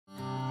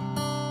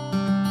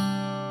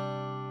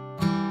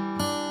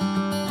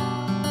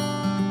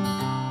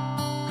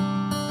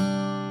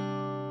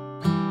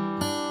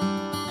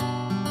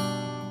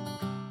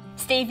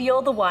Steve,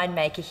 you're the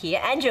winemaker here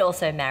and you're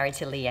also married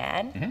to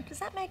Leanne. Does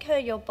that make her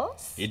your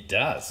boss? It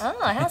does. Oh,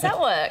 how's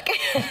that work?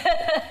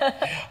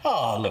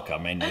 Oh, look, I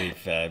mean,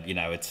 we've,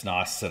 it's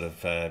nice sort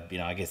of,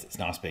 I guess it's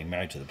nice being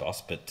married to the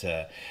boss, but,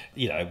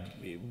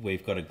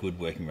 we've got a good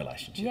working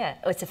relationship. Yeah,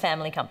 it's a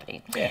family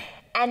company. Yeah.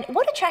 And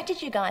what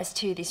attracted you guys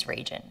to this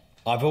region?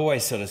 I've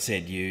always sort of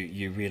said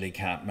you really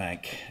can't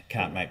make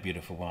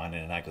beautiful wine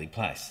in an ugly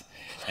place,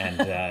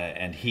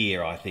 and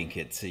here I think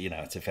it's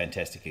a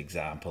fantastic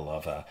example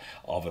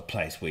of a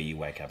place where you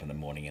wake up in the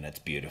morning and it's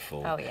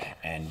beautiful. Oh yeah.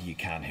 And you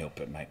can't help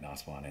but make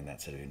nice wine in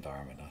that sort of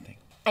environment, I think.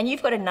 And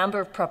you've got a number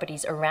of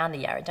properties around the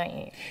Yarra, don't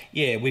you?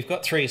 Yeah, we've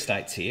got 3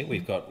 estates here.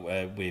 We've got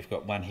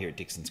one here at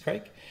Dixon's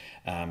Creek.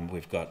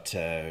 We've got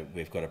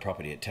a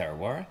property at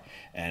Tyrrell,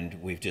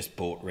 and we've just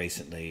bought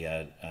recently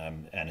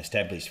an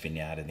established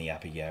vineyard in the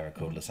Upper Yarra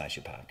called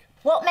Lusatia Park.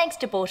 What makes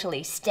De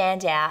Bortoli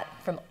stand out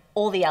from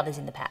all the others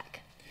in the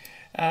pack?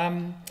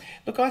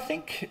 Look, I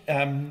think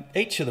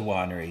each of the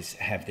wineries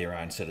have their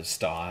own sort of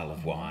style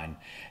of wine.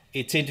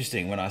 It's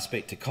interesting when I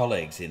speak to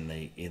colleagues in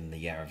the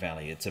Yarra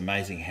Valley. It's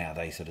amazing how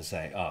they sort of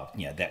say, "Oh,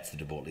 that's the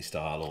De Bortoli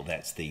style, or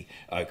that's the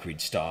Oak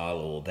Ridge style,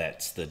 or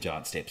that's the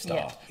Giant Step style."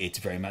 Yeah. It's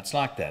very much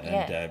like that,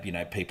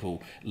 and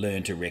people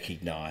learn to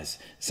recognise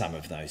some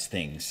of those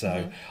things.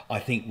 So I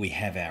think we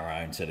have our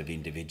own sort of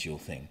individual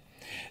thing.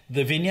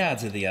 The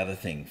vineyards are the other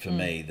thing for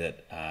me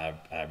that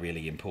are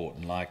really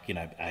important, like,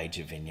 age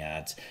of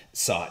vineyards,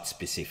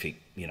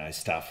 site-specific,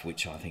 stuff,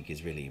 which I think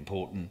is really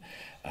important.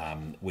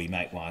 We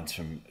make wines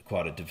from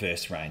quite a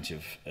diverse range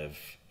of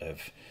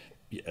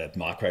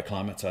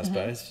microclimates, I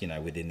suppose,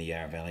 within the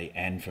Yarra Valley,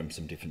 and from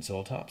some different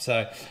soil types.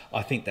 So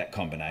I think that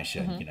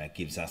combination,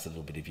 gives us a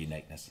little bit of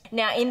uniqueness.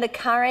 Now, in the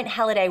current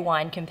Halliday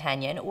Wine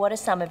Companion, what are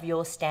some of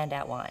your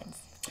standout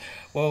wines?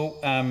 Well,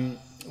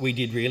 we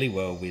did really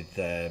well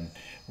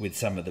with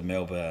some of the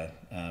Melbourne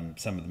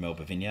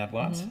vineyard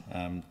wines,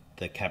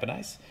 the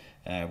Cabernets,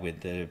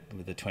 with the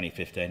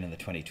 2015 and the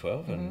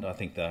 2012, and I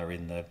think they are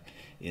in the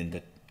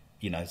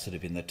sort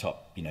of in the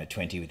top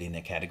 20 within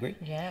their category.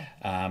 Yeah.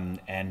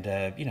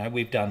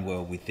 We've done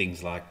well with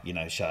things like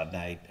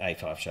Chardonnay,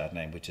 A5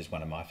 Chardonnay, which is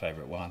one of my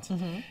favourite wines,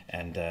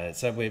 and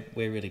so we're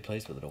really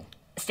pleased with it all.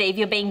 Steve,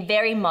 you're being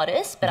very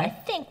modest, but I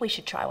think we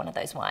should try one of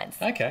those wines.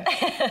 Okay.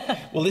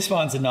 Well, this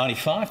wine's a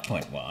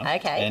 95-point wine.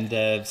 Okay.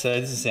 And so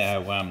this is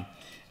our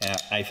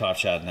A5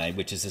 Chardonnay,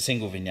 which is a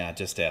single vineyard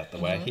just out the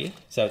way here.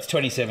 So it's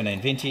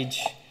 2017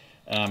 vintage,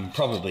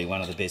 probably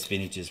one of the best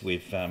vintages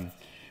we've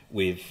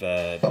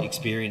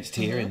experienced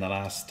here in the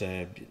last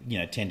 10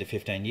 to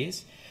 15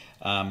 years,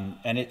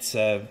 and it's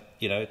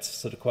it's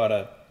sort of quite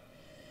a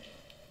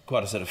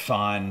sort of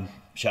fine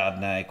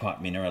Chardonnay,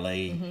 quite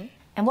minerally.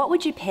 And what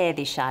would you pair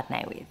this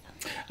Chardonnay with?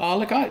 Oh,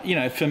 look,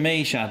 for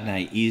me,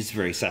 Chardonnay is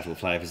very subtle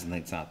flavours and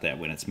things like that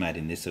when it's made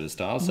in this sort of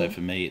style. So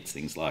for me, it's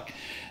things like,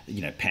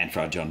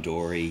 pan-fried John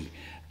Dory,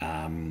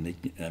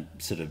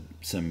 sort of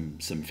some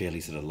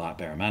fairly sort of light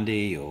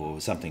barramundi or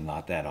something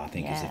like that. I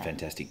think is a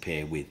fantastic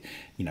pair with,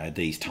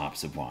 these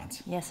types of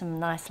wines. Yeah, some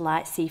nice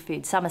light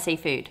seafood, summer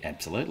seafood.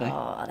 Absolutely.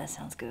 Oh, that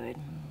sounds good.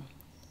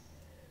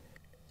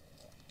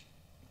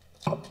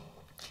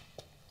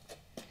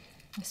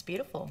 It's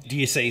beautiful. Do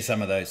you see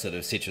some of those sort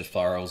of citrus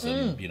florals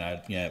and,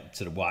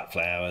 sort of white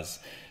flowers,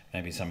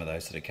 maybe some of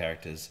those sort of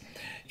characters?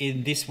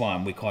 In this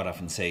wine, we quite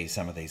often see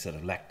some of these sort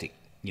of lactic,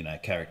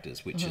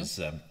 characters, which is,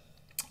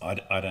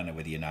 I don't know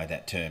whether you know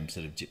that term,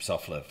 sort of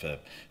gypsophila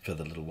for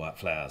the little white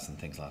flowers and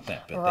things like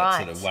that, but that's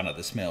sort of one of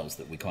the smells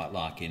that we quite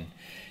like in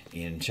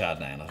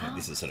Chardonnay, and I think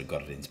this has sort of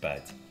got it in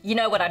spades. You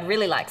know what I'd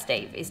really like,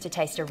 Steve, is to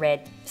taste a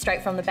red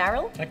straight from the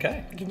barrel.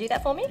 Okay. You can do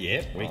that for me?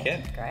 Yeah, we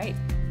can. Great.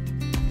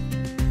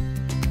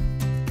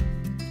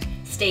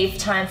 Steve,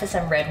 time for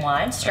some red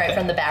wine, straight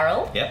from the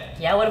barrel. Yep.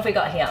 Yeah, what have we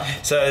got here?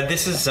 So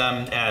this is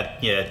our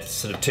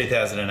sort of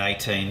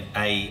 2018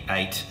 A8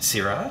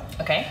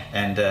 Syrah. Okay.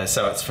 And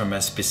so it's from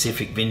a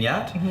specific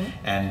vineyard,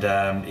 and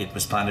it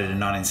was planted in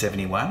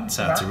 1971,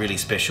 so it's a really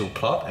special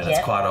plot, and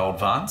it's quite old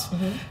vines,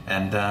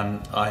 and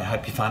I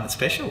hope you find it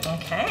special.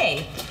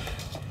 Okay.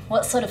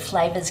 What sort of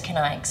flavours can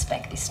I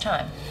expect this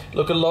time?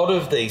 Look, a lot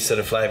of these sort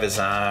of flavours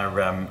are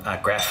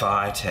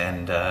graphite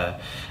and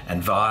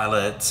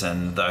violets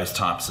and those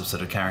types of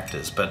sort of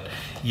characters, but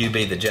you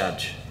be the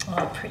judge.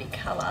 Oh, pretty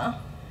colour.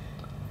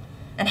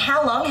 And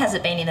how long has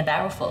it been in the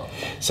barrel for?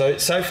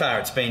 So far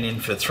it's been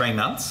in for 3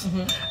 months.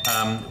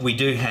 We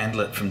do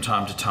handle it from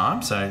time to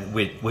time, so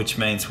which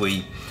means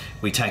we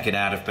take it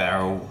out of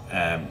barrel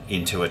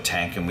into a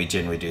tank, and we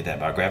generally do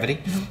that by gravity,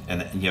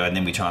 and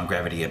then we try and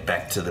gravity it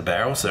back to the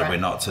barrel, so we're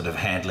not sort of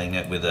handling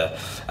it with a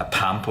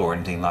pump or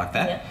anything like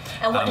that. Yeah.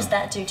 And what does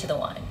that do to the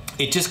wine?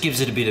 It just gives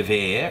it a bit of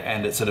air,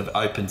 and it sort of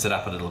opens it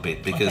up a little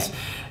bit, because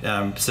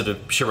sort of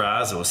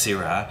Shiraz or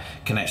Syrah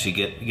can actually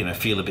get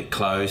feel a bit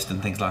closed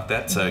and things like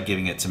that. So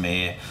giving it some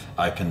air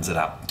opens it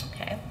up.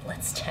 Okay,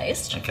 let's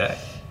taste. Okay.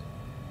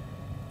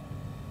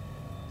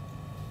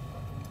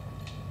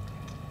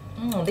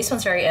 This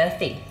one's very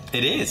earthy.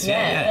 It is,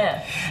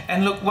 yeah.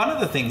 And look, one of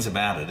the things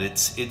about it,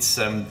 it's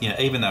you know,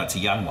 even though it's a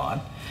young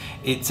wine,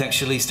 it's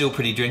actually still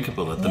pretty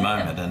drinkable at the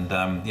moment.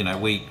 And you know,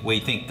 we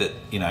think that,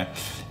 you know,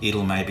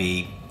 it'll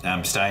maybe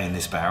stay in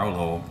this barrel,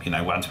 or, you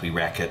know, once we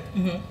rack it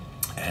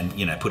and,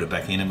 you know, put it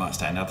back in, it might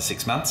stay another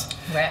 6 months.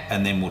 Right.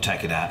 And then we'll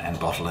take it out and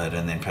bottle it,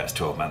 and then perhaps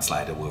 12 months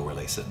later we'll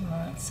release it.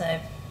 Right, so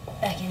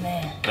back in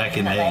there. Back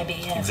in there,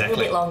 maybe, exactly. A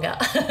little bit longer.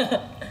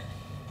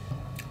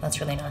 That's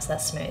really nice,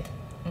 that's smooth.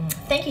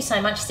 Thank you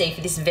so much, Steve,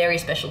 for this very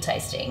special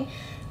tasting.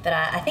 But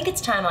I think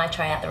it's time I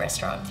try out the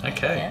restaurant.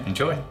 Okay,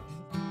 enjoy.